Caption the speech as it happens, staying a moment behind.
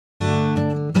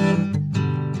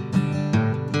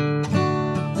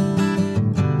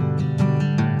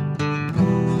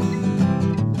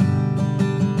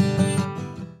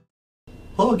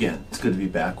Hello again, it's good to be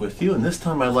back with you, and this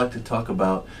time I'd like to talk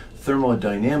about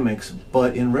thermodynamics,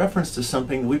 but in reference to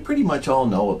something that we pretty much all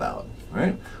know about,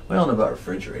 right? We all know about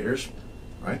refrigerators,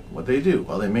 right? What they do,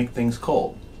 well, they make things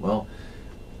cold. Well,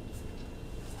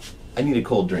 I need a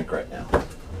cold drink right now.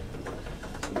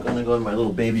 I'm going to go to my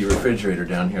little baby refrigerator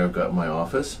down here I've got in my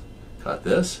office. Got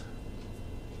this,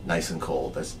 nice and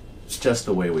cold. That's just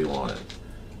the way we want it.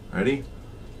 Ready?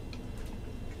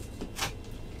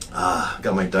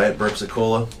 Got my Diet Burps of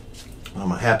Cola.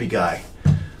 I'm a happy guy.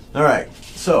 All right,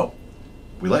 so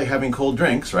we like having cold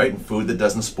drinks, right? And food that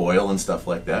doesn't spoil and stuff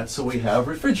like that. So we have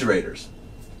refrigerators.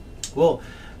 Well,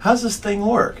 how's this thing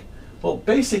work? Well,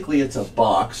 basically it's a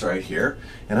box right here,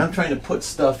 and I'm trying to put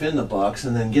stuff in the box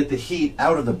and then get the heat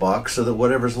out of the box so that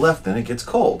whatever's left in it gets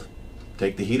cold.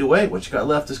 Take the heat away, what you got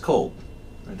left is cold.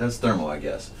 Right, that's thermal, I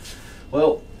guess.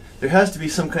 Well, there has to be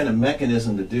some kind of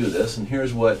mechanism to do this, and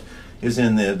here's what is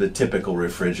in the typical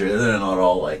refrigerator. They're not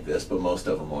all like this, but most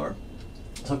of them are.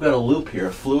 So I've got a loop here,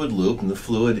 a fluid loop, and the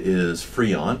fluid is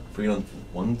Freon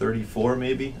 134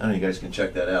 maybe. I don't know, you guys can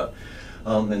check that out.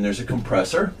 And there's a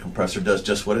compressor. Compressor does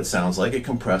just what it sounds like. It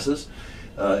compresses,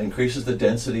 increases the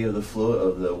density of the fluid,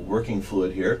 of the working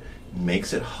fluid here,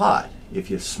 makes it hot.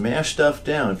 If you smash stuff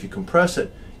down, if you compress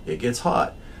it, it gets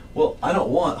hot. Well, I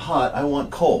don't want hot, I want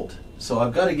cold. So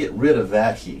I've got to get rid of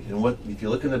that heat. And what if you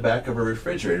look in the back of a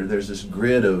refrigerator, there's this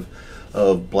grid of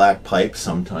black pipes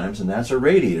sometimes, and that's a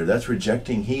radiator. That's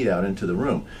rejecting heat out into the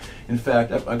room. In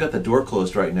fact, I've got the door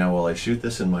closed right now while I shoot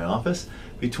this in my office.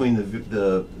 Between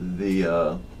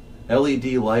the LED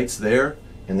lights there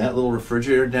and that little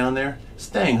refrigerator down there, it's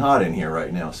staying hot in here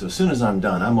right now. So as soon as I'm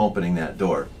done, I'm opening that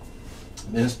door.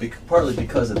 And it's partly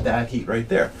because of that heat right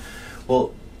there.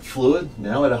 Well, fluid,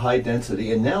 now at a high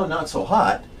density, and now not so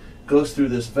hot, goes through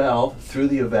this valve, through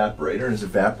the evaporator, and as it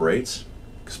evaporates,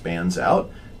 expands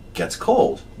out, gets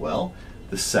cold. Well,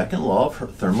 the second law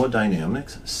of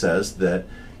thermodynamics says that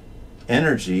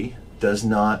energy does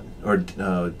not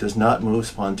move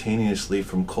spontaneously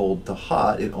from cold to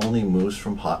hot. It only moves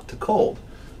from hot to cold.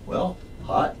 Well,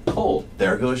 hot, cold.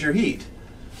 There goes your heat.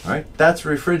 All right, that's a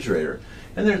refrigerator.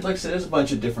 And there's, like I said, there's a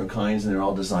bunch of different kinds, and they're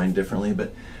all designed differently.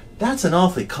 But that's an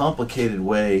awfully complicated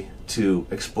way to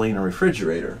explain a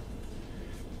refrigerator.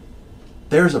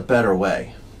 There's a better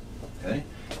way, okay?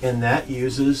 And that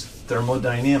uses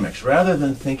thermodynamics. Rather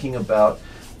than thinking about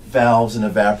valves and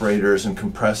evaporators and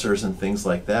compressors and things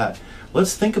like that,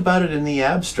 let's think about it in the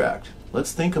abstract.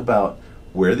 Let's think about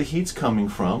where the heat's coming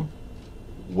from,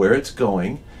 where it's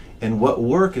going, and what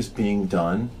work is being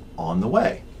done on the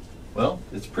way. Well,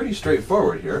 it's pretty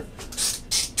straightforward here.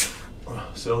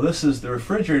 So this is the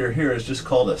refrigerator here is just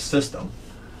called a system.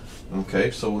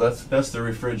 Okay, so that's the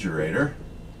refrigerator.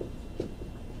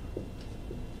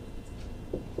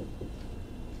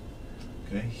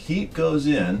 Okay, heat goes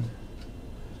in,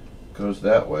 goes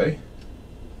that way.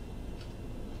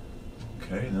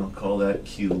 Okay, and they'll call that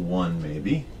Q1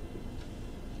 maybe.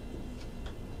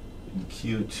 And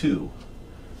Q2.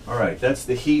 All right, that's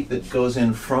the heat that goes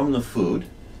in from the food,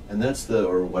 and that's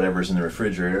or whatever's in the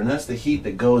refrigerator, and that's the heat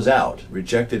that goes out,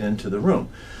 rejected into the room.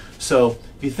 So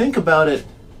if you think about it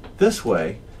this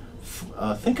way,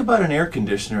 think about an air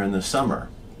conditioner in the summer.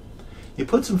 You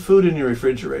put some food in your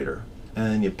refrigerator, and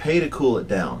then you pay to cool it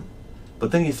down.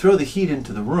 But then you throw the heat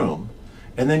into the room,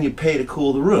 and then you pay to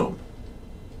cool the room.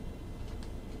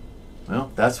 Well,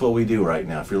 that's what we do right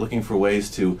now. If you're looking for ways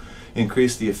to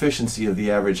increase the efficiency of the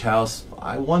average house,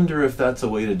 I wonder if that's a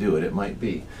way to do it. It might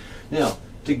be. Now,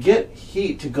 to get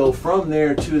heat to go from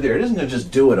there to there, it isn't going to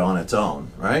just do it on its own,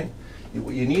 right?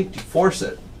 You need to force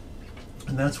it.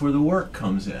 And that's where the work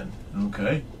comes in,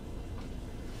 okay?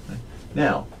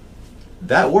 Now,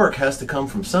 that work has to come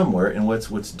from somewhere, and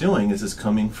what's doing is it's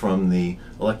coming from the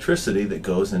electricity that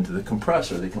goes into the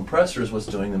compressor. The compressor is what's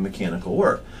doing the mechanical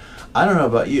work. I don't know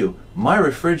about you, my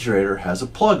refrigerator has a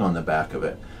plug on the back of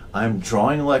it. I'm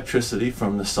drawing electricity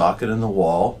from the socket in the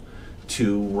wall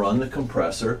to run the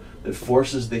compressor that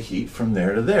forces the heat from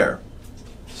there to there.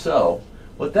 So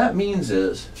what that means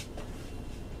is,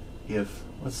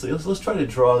 let's try to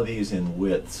draw these in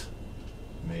widths,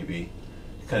 maybe.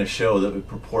 Kind of show that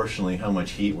proportionally how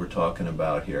much heat we're talking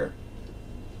about here.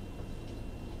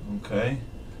 Okay,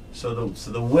 so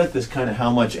the width is kind of how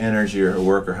much energy or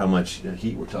work or how much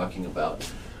heat we're talking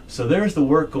about. So there's the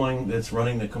work that's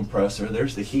running the compressor.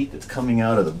 There's the heat that's coming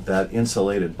out of that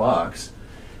insulated box.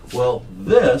 Well,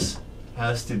 this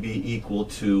has to be equal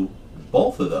to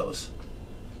both of those.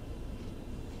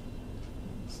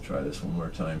 Let's try this one more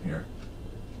time here.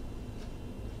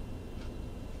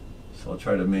 So I'll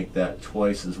try to make that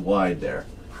twice as wide there.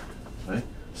 Okay?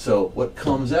 So what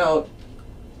comes out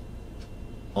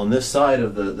on this side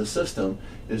of the system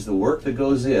is the work that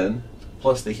goes in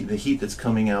plus the heat that's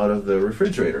coming out of the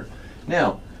refrigerator.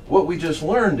 Now, what we just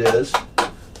learned is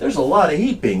there's a lot of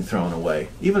heat being thrown away,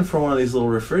 even for one of these little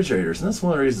refrigerators, and that's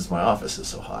one of the reasons my office is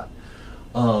so hot.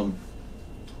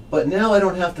 But now I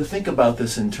don't have to think about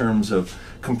this in terms of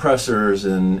compressors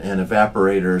and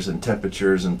evaporators and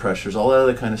temperatures and pressures, all that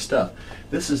other kind of stuff.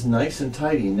 This is nice and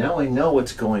tidy. Now I know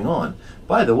what's going on.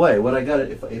 By the way, what I got,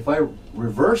 if I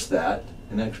reverse that,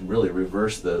 and actually really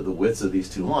reverse the widths of these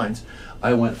two lines,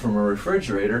 I went from a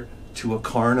refrigerator to a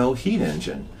Carnot heat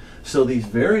engine. So these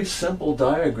very simple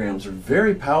diagrams are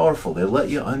very powerful. They let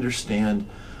you understand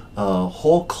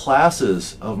whole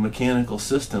classes of mechanical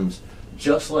systems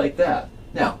just like that.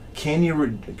 Now, can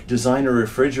you design a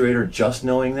refrigerator just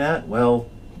knowing that? Well,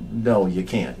 no, you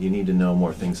can't. You need to know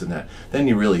more things than that. Then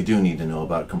you really do need to know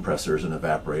about compressors and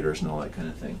evaporators and all that kind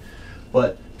of thing.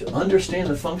 But to understand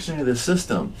the functioning of the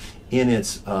system in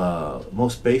its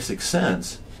most basic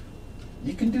sense,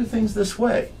 you can do things this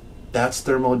way. That's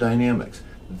thermodynamics.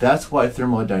 That's why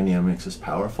thermodynamics is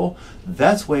powerful.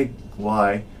 That's why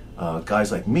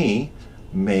guys like me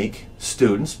make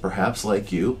students, perhaps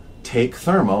like you, take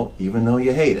Thermo even though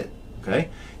you hate it. Okay?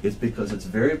 It's because it's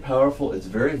very powerful, it's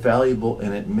very valuable,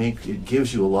 and it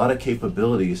gives you a lot of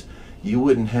capabilities you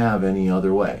wouldn't have any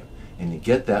other way. And you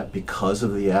get that because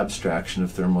of the abstraction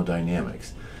of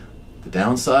thermodynamics. The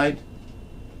downside,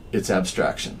 it's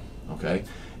abstraction. Okay?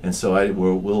 And so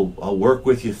I'll work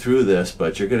with you through this,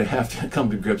 but you're going to have to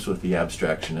come to grips with the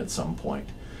abstraction at some point.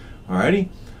 Alrighty?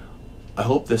 I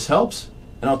hope this helps,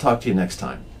 and I'll talk to you next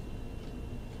time.